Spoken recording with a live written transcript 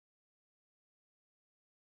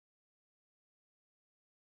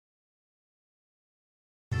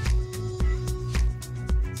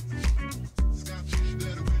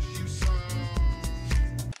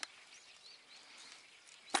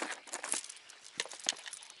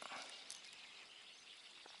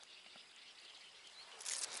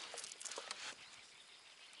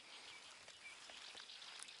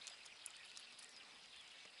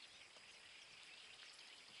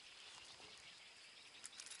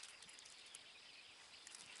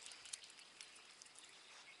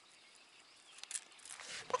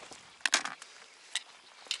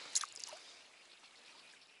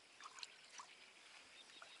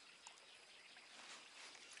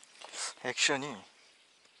액션이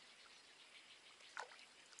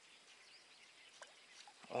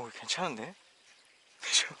괜찮은데?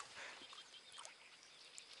 그죠?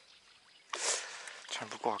 잘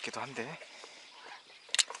물 것 같기도 한데.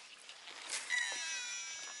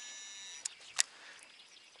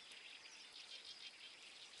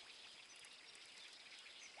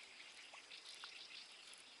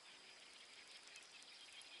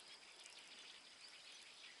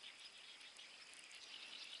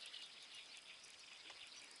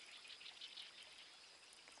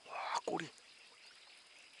 와, 꼬리.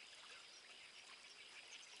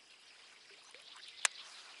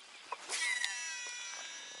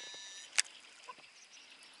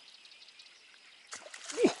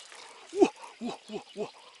 우와, 우와, 우와,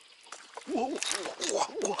 우와, 우와, 우와,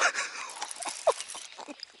 우와,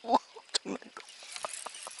 우와, 장난 아니다.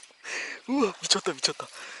 우와, 미쳤다, 미쳤다.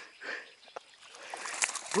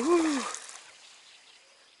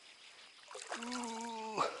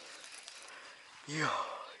 이야,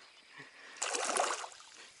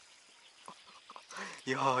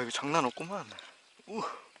 이야, 이거 장난 없구만.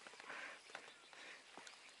 와,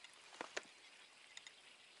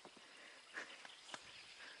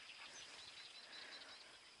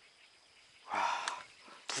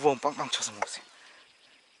 2번 빵빵 쳐서 먹으세요.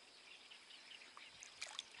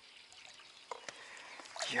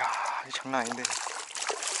 이야, 이거 장난 아닌데.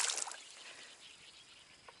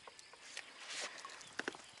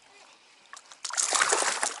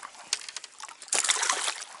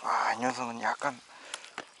 아, 이 녀석은 약간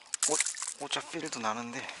오자 필도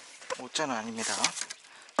나는데 오자는 아닙니다.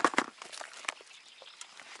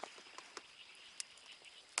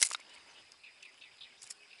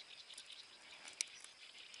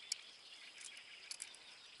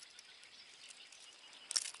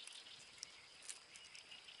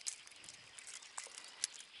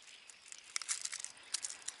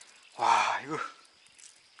 와, 이거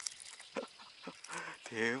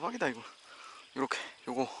대박이다. 이거 이렇게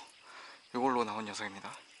요걸로 나온 녀석입니다.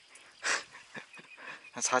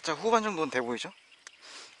 한 4자 후반 정도는 돼 보이죠?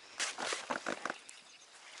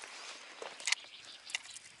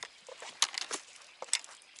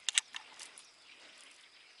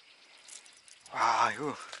 와,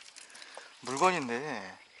 이거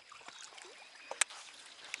물건인데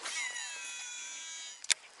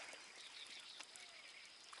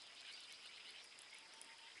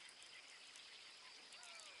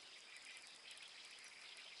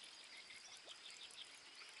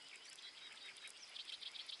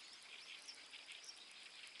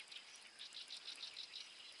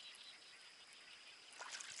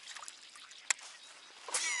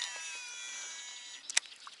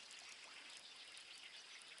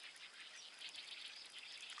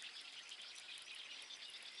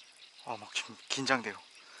막 지금 긴장돼요.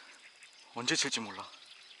 언제 칠지 몰라.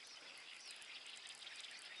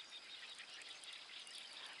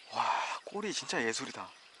 와, 꼬리 진짜 예술이다.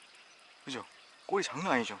 그죠? 꼬리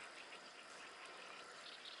장난 아니죠?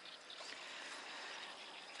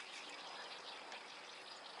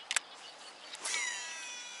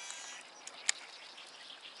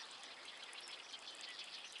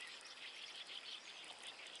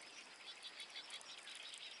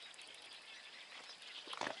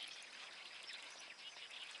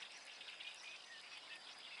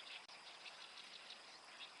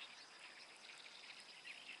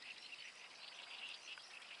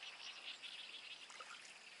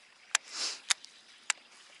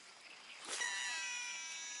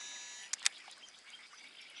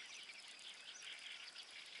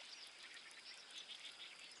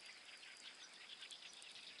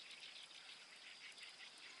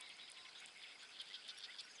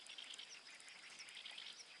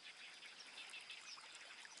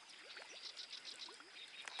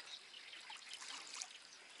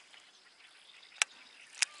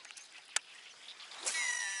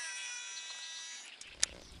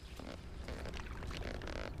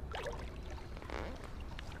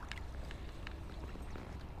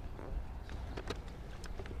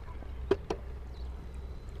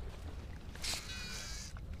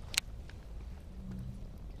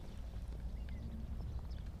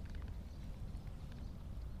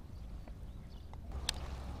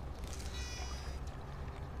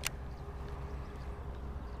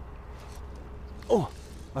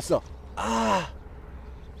 왔어.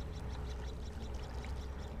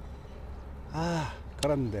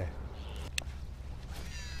 갈았는데.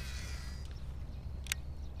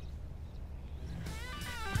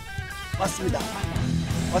 왔습니다.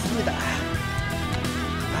 왔습니다.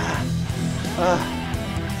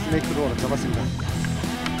 스네이크 루어를 잡았습니다.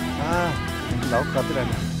 나올 것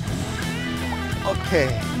같더라네.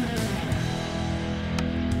 오케이.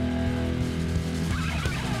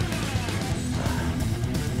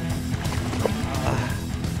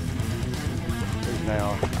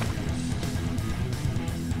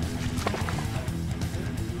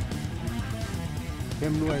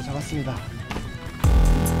 자작루어에 잡았습니다.